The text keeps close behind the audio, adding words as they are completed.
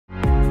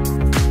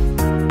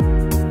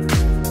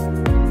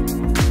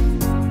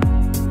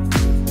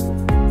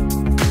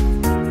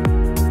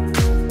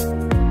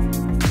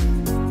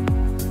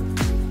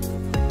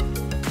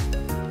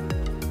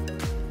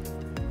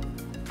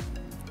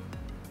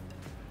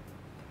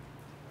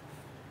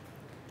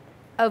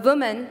A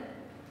woman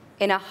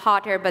in a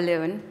hot air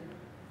balloon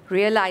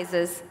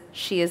realizes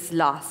she is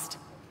lost.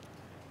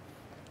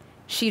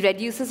 She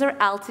reduces her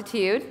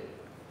altitude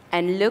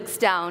and looks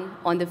down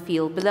on the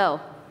field below.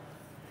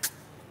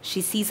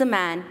 She sees a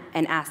man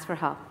and asks for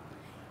help.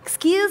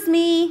 "Excuse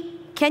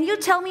me, can you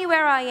tell me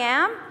where I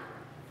am?"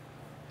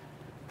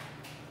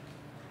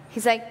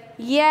 He's like,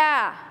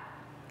 "Yeah,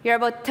 you're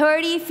about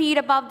 30 feet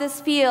above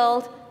this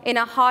field in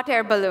a hot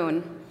air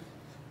balloon."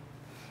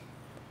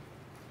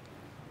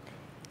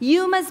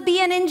 "You must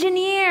be an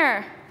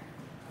engineer."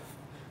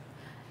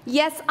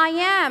 "Yes, I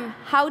am.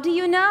 How do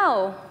you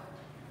know?"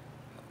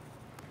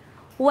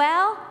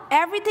 "Well,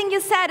 everything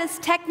you said is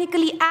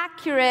technically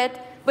accurate,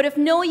 but of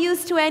no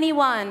use to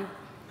anyone."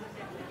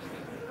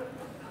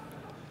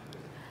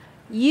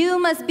 "You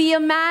must be a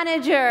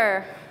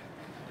manager."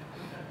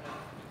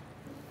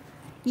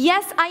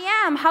 "Yes, I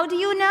am. How do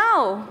you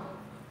know?"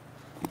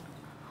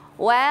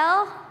 "Well,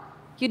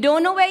 you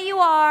don't know where you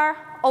are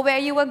or where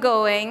you were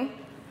going.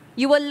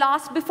 You were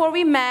lost before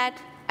we met,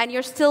 and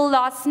you're still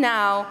lost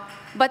now.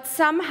 But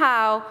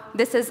somehow,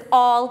 this is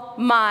all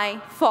my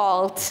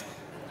fault."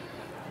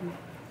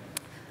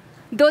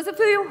 Those of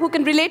you who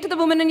can relate to the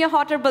woman in your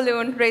hot air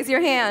balloon, raise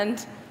your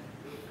hand.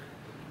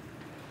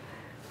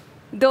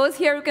 Those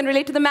here who can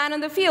relate to the man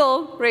on the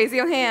field, raise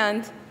your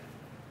hand.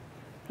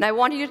 And I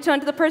want you to turn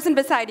to the person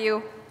beside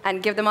you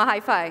and give them a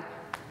high five.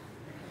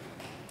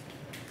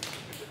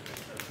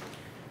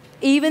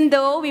 Even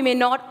though we may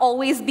not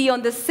always be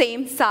on the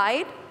same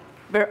side,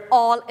 we're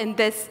all in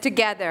this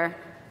together.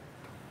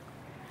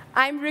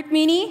 I'm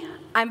Rukmini.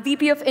 I'm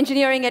VP of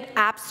Engineering at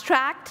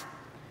Abstract.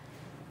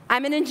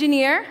 I'm an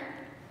engineer.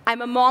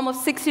 I'm a mom of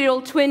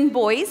 6-year-old twin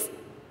boys,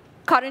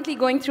 currently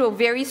going through a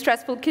very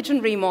stressful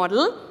kitchen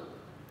remodel.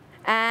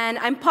 And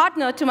I'm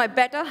partner to my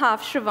better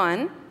half,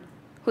 Shravan,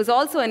 who's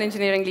also an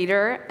engineering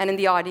leader and in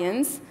the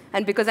audience.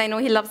 And because I know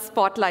he loves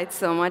spotlights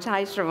so much,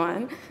 hi,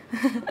 Shravan.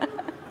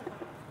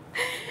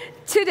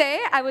 Today,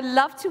 I would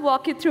love to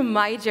walk you through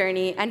my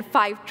journey and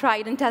 5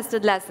 tried and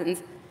tested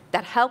lessons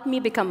that helped me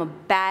become a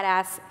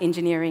badass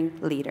engineering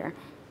leader.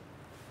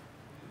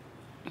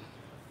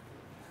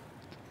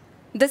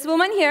 This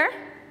woman here,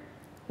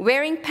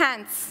 wearing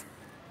pants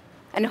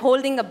and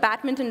holding a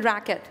badminton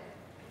racket,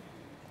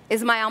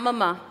 is my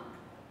amama,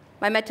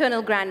 my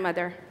maternal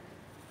grandmother.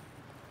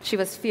 She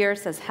was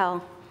fierce as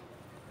hell.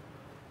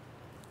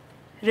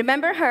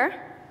 Remember her?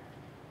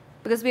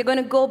 Because we're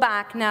going to go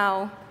back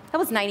now. That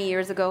was 90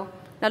 years ago.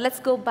 Now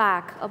let's go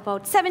back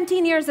about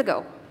 17 years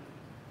ago.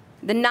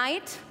 The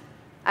night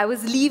I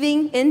was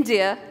leaving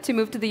India to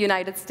move to the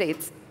United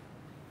States.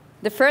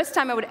 The first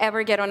time I would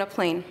ever get on a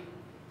plane.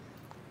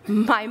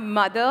 My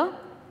mother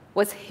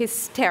was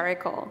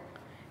hysterical.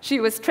 She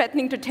was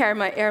threatening to tear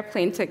my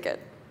airplane ticket.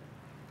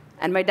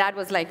 And my dad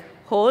was like,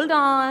 "Hold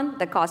on,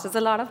 that cost us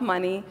a lot of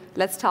money.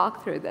 Let's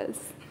talk through this."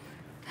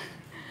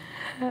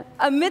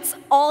 Amidst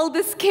all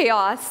this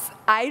chaos,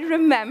 I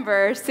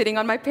remember sitting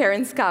on my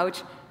parents'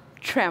 couch,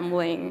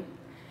 trembling,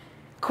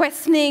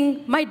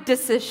 questioning my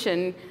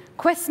decision,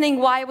 questioning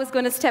why I was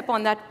going to step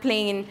on that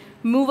plane,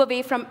 move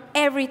away from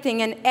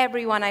everything and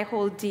everyone I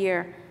hold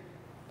dear.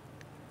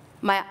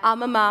 My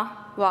amama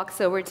walks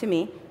over to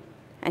me,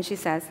 and she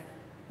says,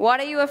 "What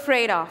are you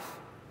afraid of,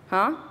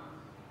 huh?"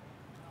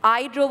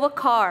 I drove a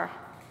car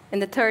in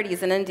the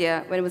 30s in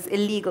India when it was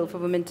illegal for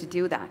women to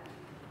do that.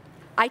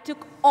 I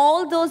took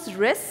all those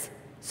risks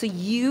so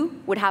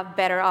you would have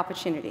better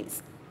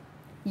opportunities.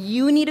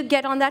 You need to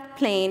get on that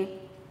plane,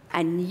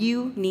 and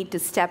you need to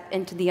step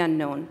into the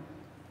unknown.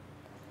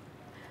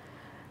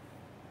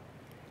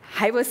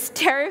 I was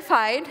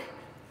terrified.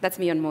 That's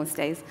me on most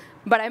days.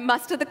 But I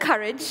mustered the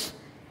courage,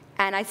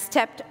 and I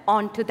stepped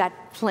onto that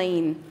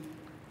plane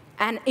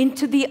and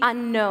into the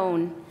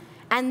unknown.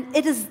 And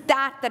it is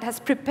that that has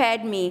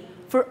prepared me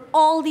for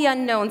all the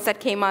unknowns that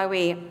came my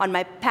way on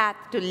my path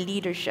to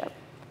leadership.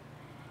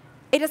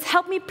 It has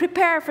helped me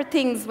prepare for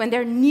things when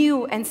they're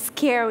new and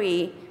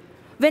scary,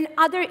 when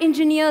other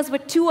engineers were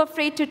too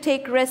afraid to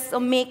take risks or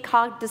make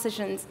hard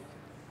decisions.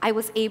 I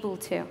was able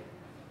to.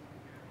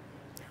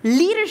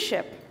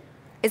 Leadership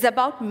is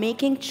about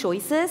making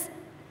choices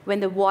when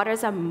the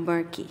waters are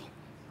murky.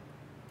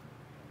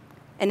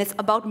 And it's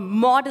about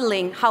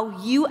modeling how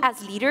you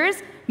as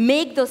leaders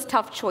make those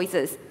tough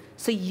choices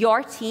so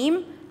your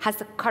team has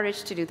the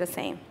courage to do the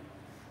same.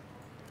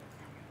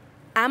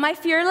 Am I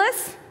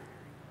fearless?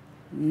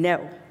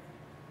 No.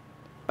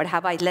 But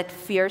have I let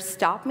fear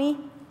stop me?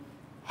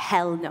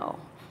 Hell no.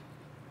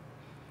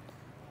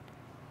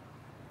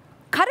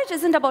 Courage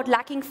isn't about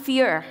lacking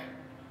fear.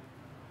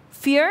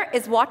 Fear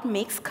is what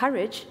makes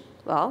courage,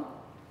 well,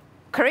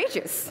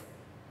 courageous,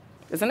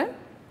 isn't it?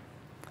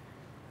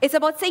 It's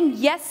about saying,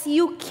 yes,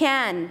 you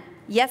can.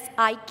 Yes,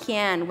 I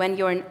can, when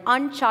you're in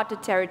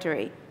uncharted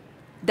territory.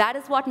 That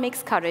is what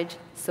makes courage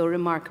so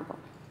remarkable.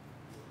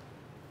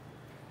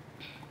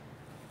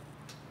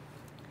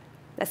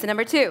 Lesson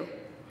number 2.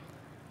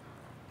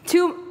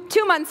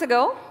 Two months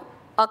ago,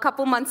 a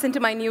couple months into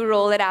my new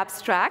role at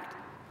Abstract,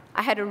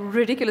 I had a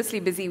ridiculously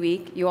busy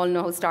week. You all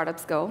know how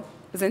startups go.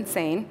 It was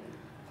insane.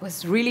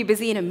 was really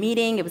busy in a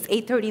meeting. It was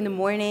 8:30 in the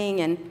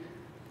morning, and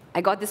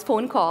I got this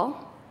phone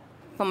call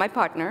from my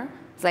partner.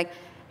 It's like,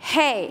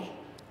 hey,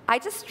 I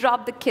just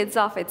dropped the kids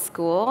off at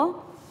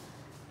school,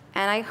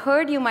 and I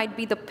heard you might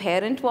be the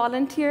parent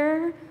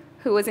volunteer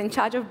who was in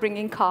charge of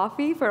bringing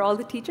coffee for all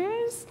the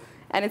teachers,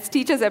 and it's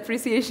Teachers'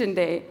 Appreciation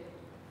Day.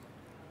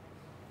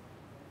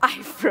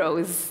 I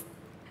froze.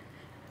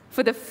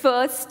 For the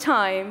first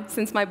time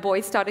since my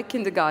boy started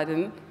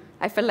kindergarten,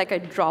 I felt like I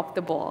dropped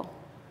the ball.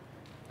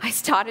 I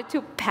started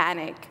to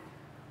panic.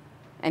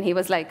 And he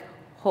was like,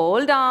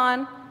 hold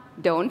on,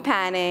 don't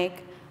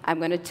panic. I'm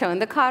going to turn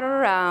the car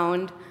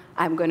around.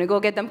 I'm going to go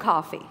get them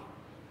coffee.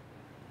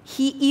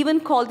 He even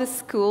called the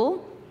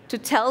school to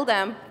tell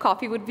them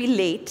coffee would be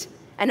late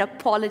and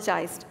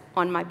apologized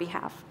on my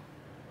behalf.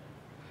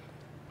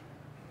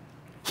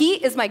 He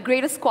is my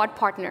greatest squad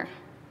partner.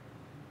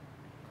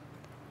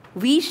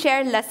 We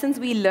share lessons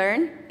we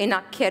learn in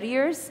our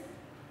careers,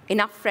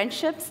 in our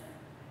friendships,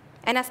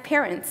 and as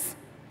parents.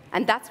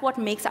 And that's what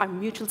makes our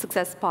mutual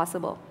success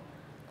possible.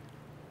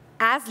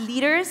 As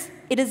leaders,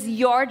 it is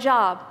your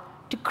job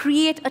to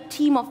create a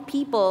team of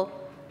people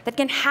that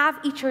can have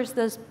each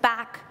other's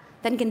back,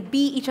 that can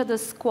be each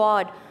other's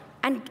squad,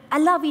 and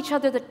allow each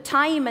other the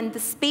time and the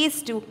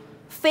space to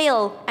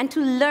fail and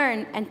to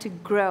learn and to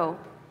grow.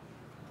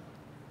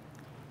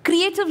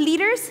 Creative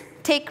leaders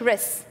take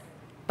risks,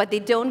 but they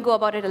don't go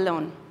about it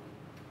alone.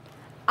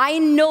 I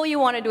know you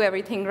want to do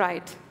everything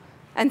right,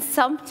 and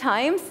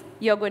sometimes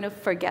you're going to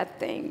forget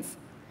things.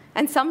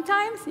 And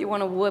sometimes you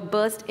want to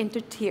burst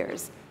into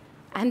tears,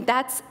 and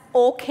that's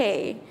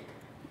okay.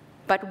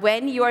 But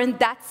when you're in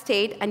that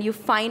state and you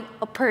find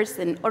a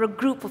person or a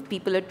group of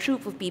people, a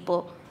troop of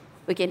people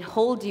who can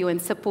hold you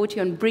and support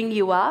you and bring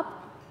you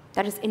up,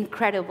 that is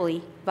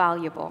incredibly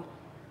valuable.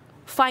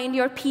 Find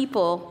your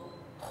people,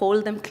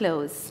 hold them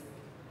close.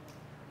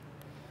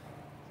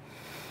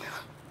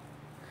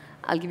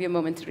 I'll give you a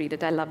moment to read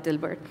it. I love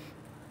Dilbert.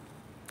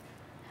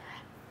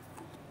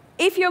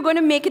 If you're going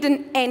to make it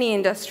in any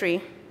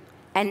industry,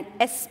 and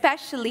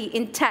especially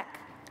in tech,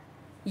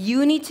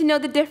 you need to know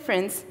the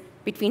difference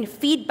between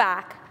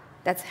feedback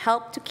that's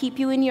helped to keep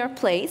you in your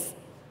place,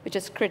 which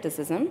is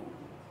criticism,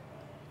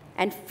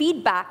 and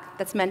feedback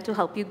that's meant to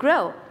help you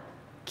grow,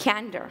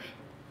 candor.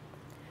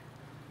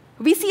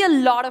 We see a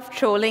lot of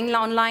trolling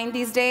online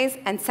these days,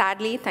 and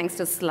sadly, thanks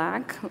to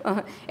Slack,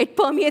 it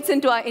permeates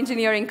into our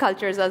engineering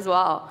cultures as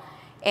well.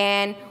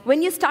 And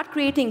when you start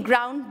creating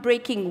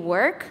groundbreaking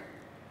work,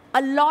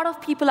 a lot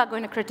of people are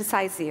going to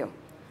criticize you,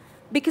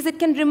 because it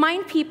can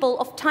remind people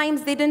of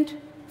times they didn't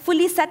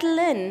fully settle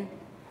in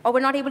or were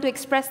not able to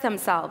express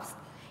themselves.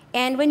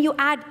 And when you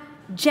add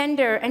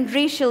gender and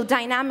racial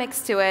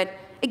dynamics to it,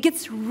 it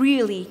gets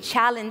really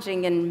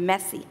challenging and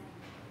messy.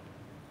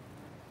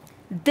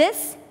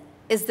 This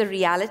is the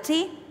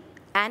reality,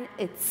 and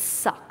it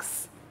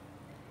sucks.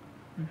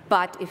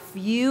 But if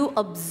you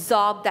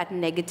absorb that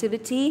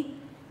negativity,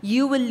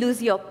 you will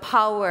lose your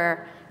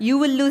power, you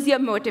will lose your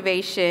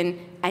motivation,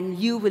 and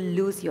you will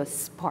lose your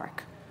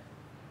spark.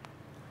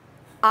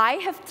 I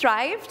have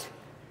thrived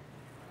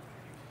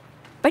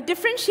by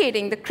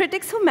differentiating the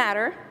critics who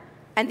matter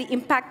and the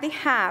impact they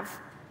have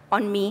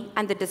on me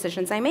and the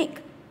decisions I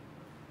make.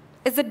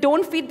 It's the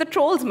don't feed the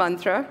trolls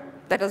mantra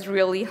that has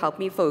really helped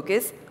me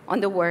focus on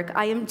the work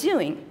I am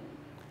doing.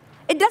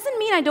 It doesn't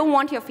mean I don't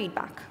want your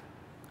feedback.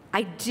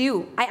 I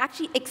do. I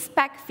actually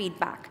expect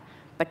feedback,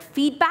 but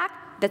feedback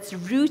that's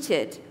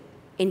rooted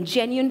in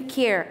genuine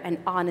care and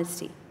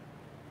honesty.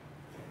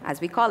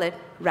 As we call it,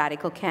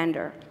 radical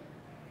candor.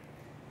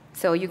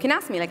 So you can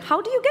ask me, like,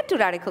 how do you get to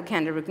radical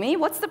candor, Rukmini?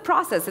 What's the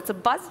process? It's a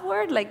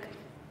buzzword? Like,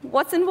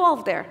 what's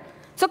involved there?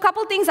 So a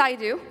couple things I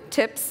do,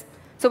 tips.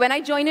 So when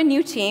I join a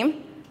new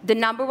team, the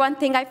 #1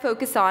 thing I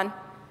focus on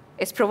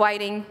is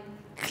providing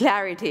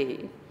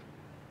clarity.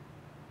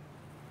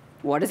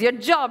 What is your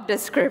job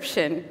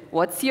description?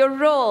 What's your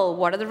role?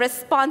 What are the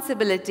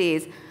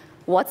responsibilities?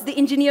 What's the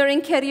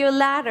engineering career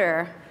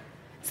ladder?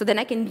 So then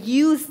I can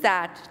use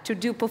that to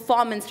do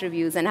performance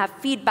reviews and have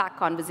feedback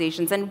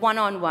conversations and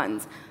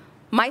one-on-ones.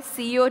 My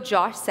CEO,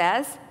 Josh,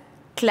 says,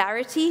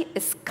 clarity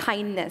is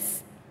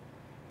kindness.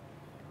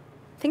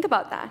 Think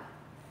about that.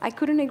 I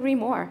couldn't agree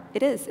more.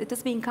 It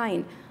is being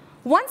kind.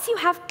 Once you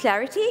have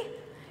clarity,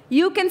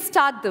 you can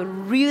start the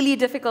really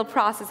difficult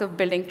process of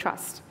building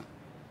trust.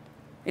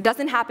 It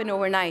doesn't happen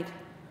overnight.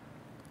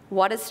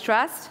 What is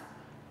trust?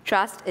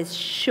 Trust is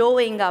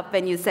showing up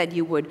when you said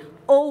you would,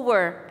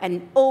 over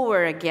and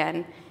over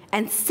again,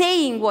 and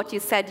saying what you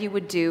said you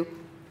would do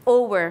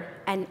over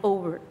and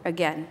over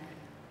again.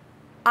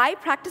 I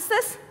practice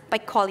this by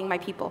calling my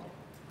people.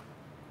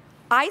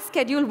 I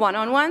schedule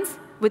one-on-ones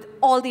with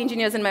all the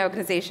engineers in my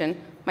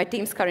organization. My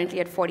team's currently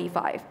at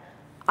 45.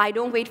 I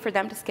don't wait for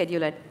them to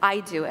schedule it. I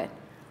do it.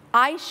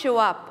 I show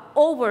up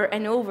over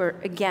and over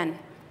again.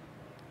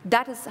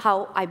 That is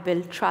how I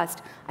build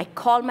trust. I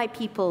call my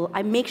people.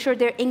 I make sure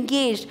they're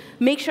engaged,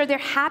 make sure they're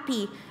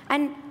happy,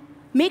 and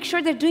make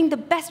sure they're doing the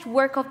best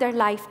work of their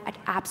life at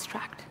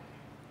Abstract.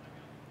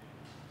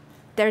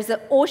 There's an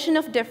ocean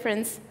of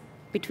difference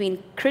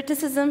between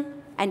criticism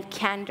and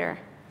candor.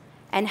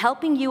 And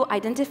helping you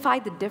identify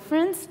the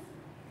difference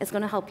is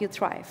going to help you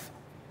thrive.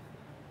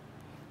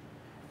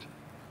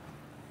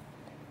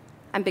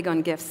 I'm big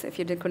on gifts, if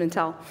you couldn't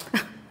tell.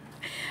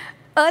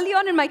 Early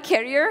on in my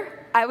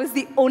career, I was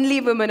the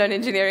only woman on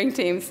engineering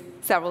teams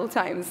several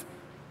times.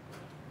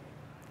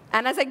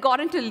 And as I got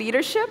into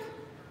leadership,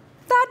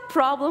 that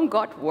problem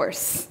got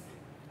worse.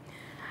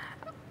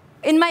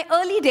 In my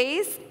early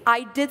days,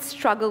 I did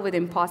struggle with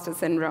imposter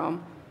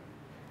syndrome.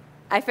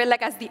 I felt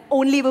like as the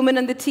only woman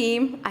on the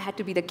team, I had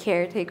to be the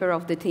caretaker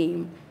of the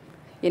team.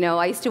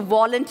 I used to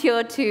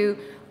volunteer to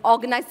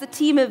organize the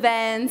team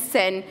events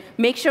and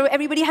make sure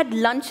everybody had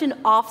lunch and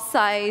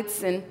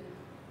offsites. And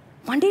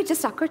one day it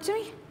just occurred to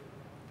me,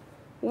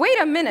 wait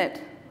a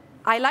minute.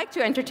 I like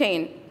to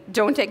entertain,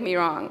 don't take me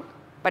wrong.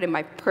 But in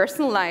my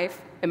personal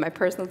life, in my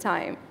personal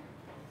time,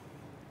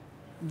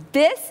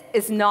 this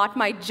is not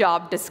my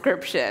job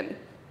description.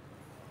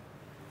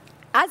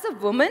 As a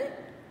woman,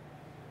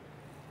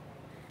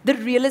 the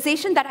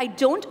realization that I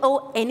don't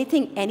owe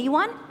anything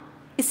anyone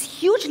is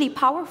hugely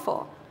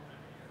powerful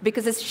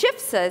because it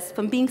shifts us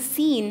from being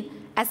seen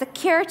as a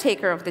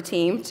caretaker of the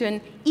team to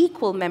an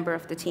equal member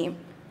of the team.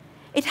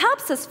 It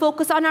helps us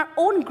focus on our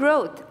own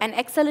growth and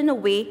excel in a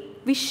way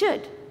we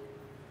should.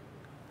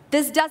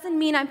 This doesn't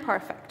mean I'm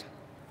perfect.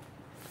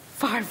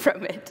 Far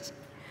from it.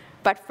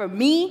 But for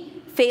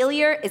me,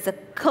 failure is a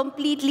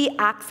completely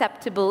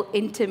acceptable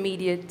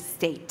intermediate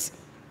state.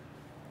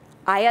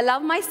 I allow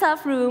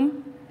myself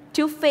room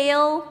to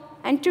fail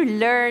and to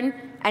learn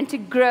and to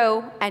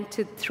grow and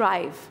to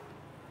thrive.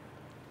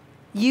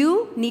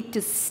 You need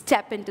to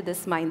step into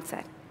this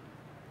mindset.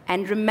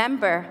 And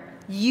remember,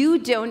 you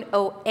don't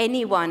owe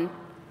anyone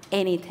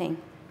anything.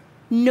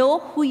 Know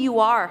who you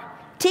are.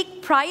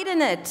 Take pride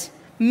in it,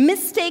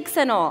 mistakes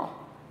and all.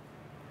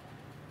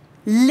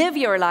 Live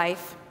your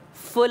life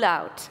full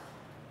out.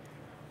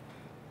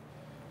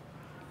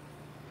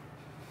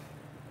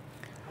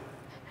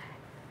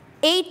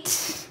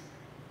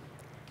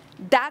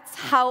 That's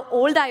how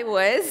old I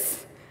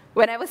was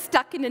when I was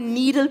stuck in a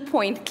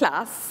needlepoint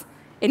class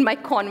in my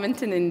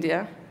convent in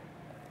India.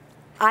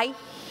 I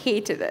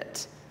hated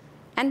it.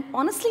 And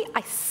honestly,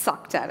 I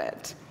sucked at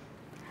it.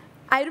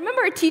 I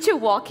remember a teacher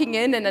walking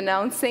in and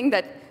announcing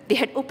that they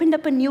had opened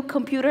up a new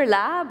computer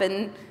lab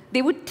and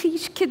they would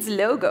teach kids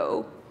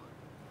Logo.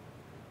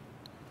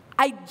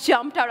 I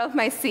jumped out of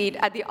my seat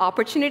at the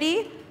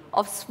opportunity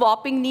of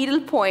swapping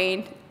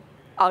needlepoint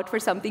out for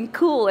something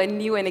cool and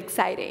new and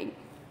exciting.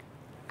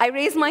 I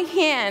raised my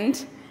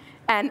hand,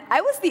 and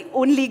I was the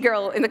only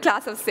girl in the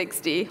class of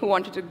 60 who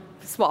wanted to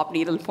swap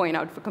needlepoint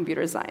out for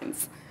computer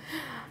science.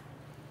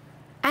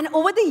 And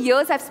over the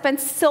years, I've spent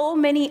so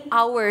many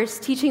hours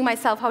teaching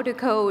myself how to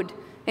code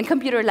in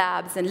computer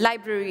labs and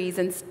libraries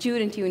and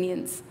student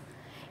unions.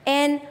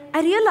 And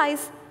I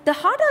realized the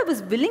harder I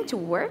was willing to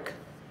work,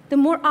 the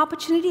more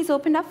opportunities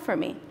opened up for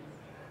me.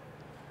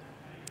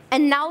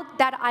 And now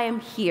that I am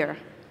here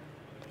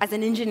as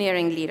an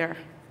engineering leader,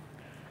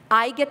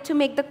 I get to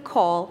make the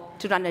call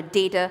to run a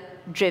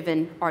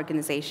data-driven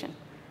organization.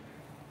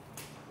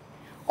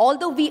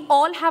 Although we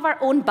all have our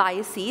own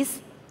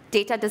biases,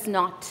 data does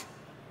not.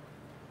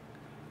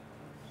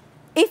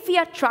 If we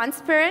are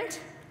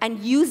transparent and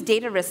use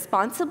data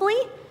responsibly,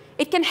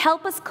 it can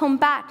help us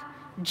combat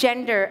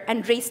gender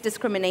and race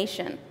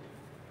discrimination.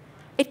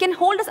 It can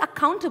hold us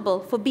accountable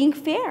for being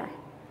fair.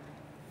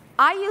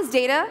 I use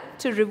data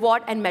to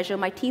reward and measure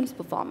my team's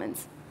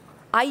performance.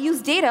 I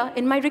use data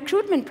in my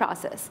recruitment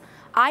process.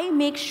 I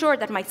make sure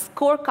that my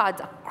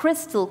scorecards are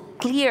crystal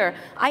clear.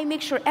 I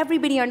make sure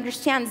everybody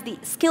understands the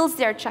skills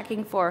they're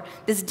checking for.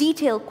 There's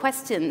detailed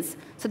questions,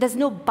 so there's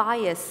no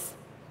bias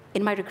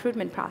in my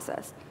recruitment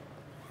process.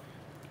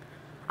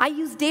 I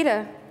use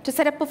data to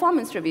set up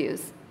performance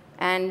reviews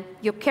and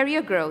your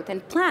career growth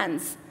and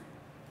plans.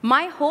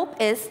 My hope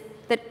is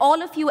that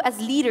all of you as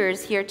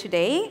leaders here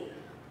today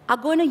are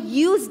going to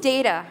use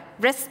data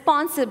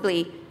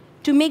responsibly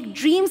to make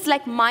dreams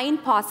like mine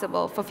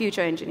possible for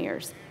future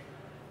engineers.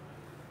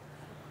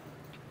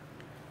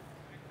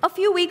 A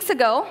few weeks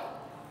ago,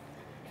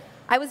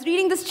 I was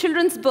reading this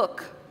children's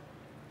book.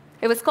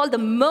 It was called The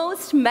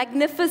Most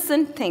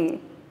Magnificent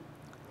Thing.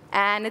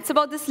 And it's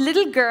about this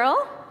little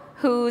girl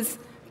who's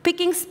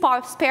picking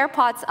spare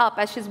parts up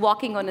as she's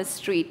walking on a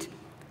street.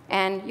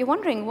 And you're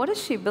wondering, what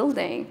is she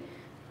building?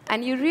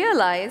 And you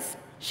realize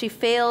she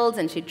fails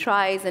and she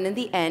tries, and in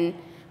the end,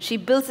 she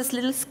builds this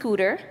little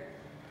scooter,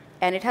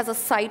 and it has a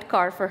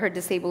sidecar for her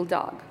disabled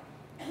dog.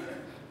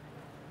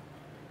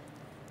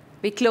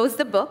 We close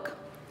the book,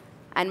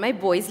 and my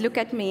boys look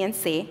at me and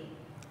say,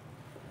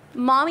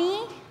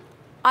 "Mommy,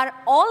 are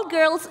all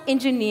girls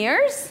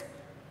engineers?"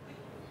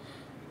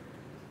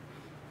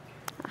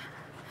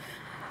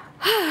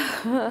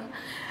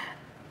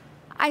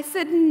 I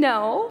said,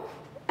 "No,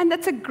 and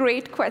that's a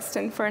great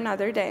question for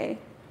another day."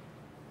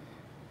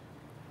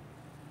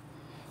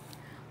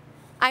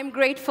 I'm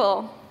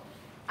grateful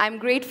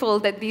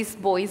that these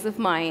boys of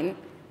mine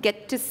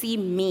get to see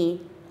me,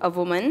 a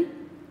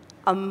woman,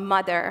 a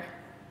mother,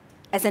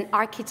 as an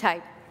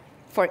archetype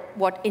for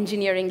what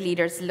engineering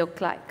leaders look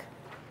like.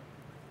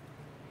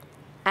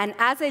 And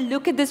as I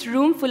look at this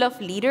room full of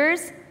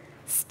leaders,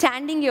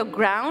 standing your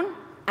ground,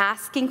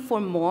 asking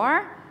for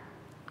more,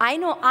 I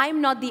know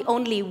I'm not the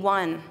only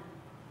one.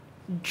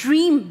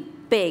 Dream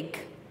big.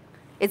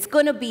 It's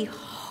going to be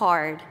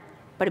hard,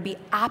 but it'll be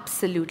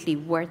absolutely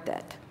worth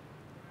it.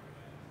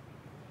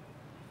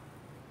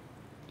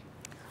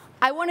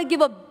 I want to give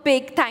a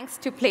big thanks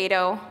to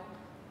Plato,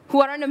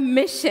 who are on a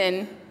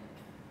mission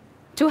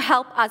to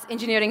help us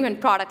engineering and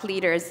product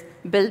leaders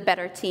build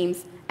better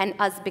teams and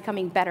us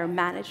becoming better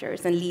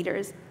managers and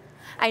leaders.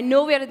 I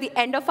know we're at the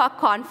end of our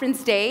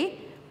conference day,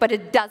 but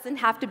it doesn't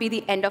have to be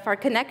the end of our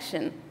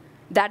connection.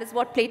 That is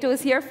what Plato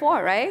is here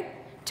for, right?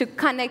 To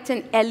connect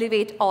and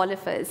elevate all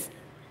of us.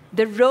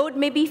 The road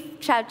may be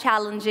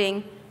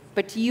challenging,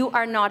 but you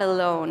are not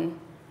alone.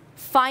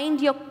 Find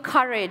your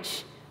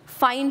courage.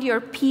 Find your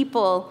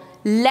people.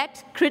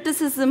 Let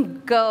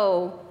criticism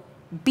go.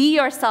 Be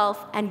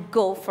yourself and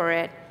go for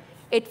it.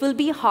 It will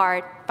be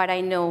hard, but I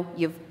know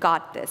you've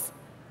got this.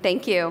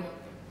 Thank you.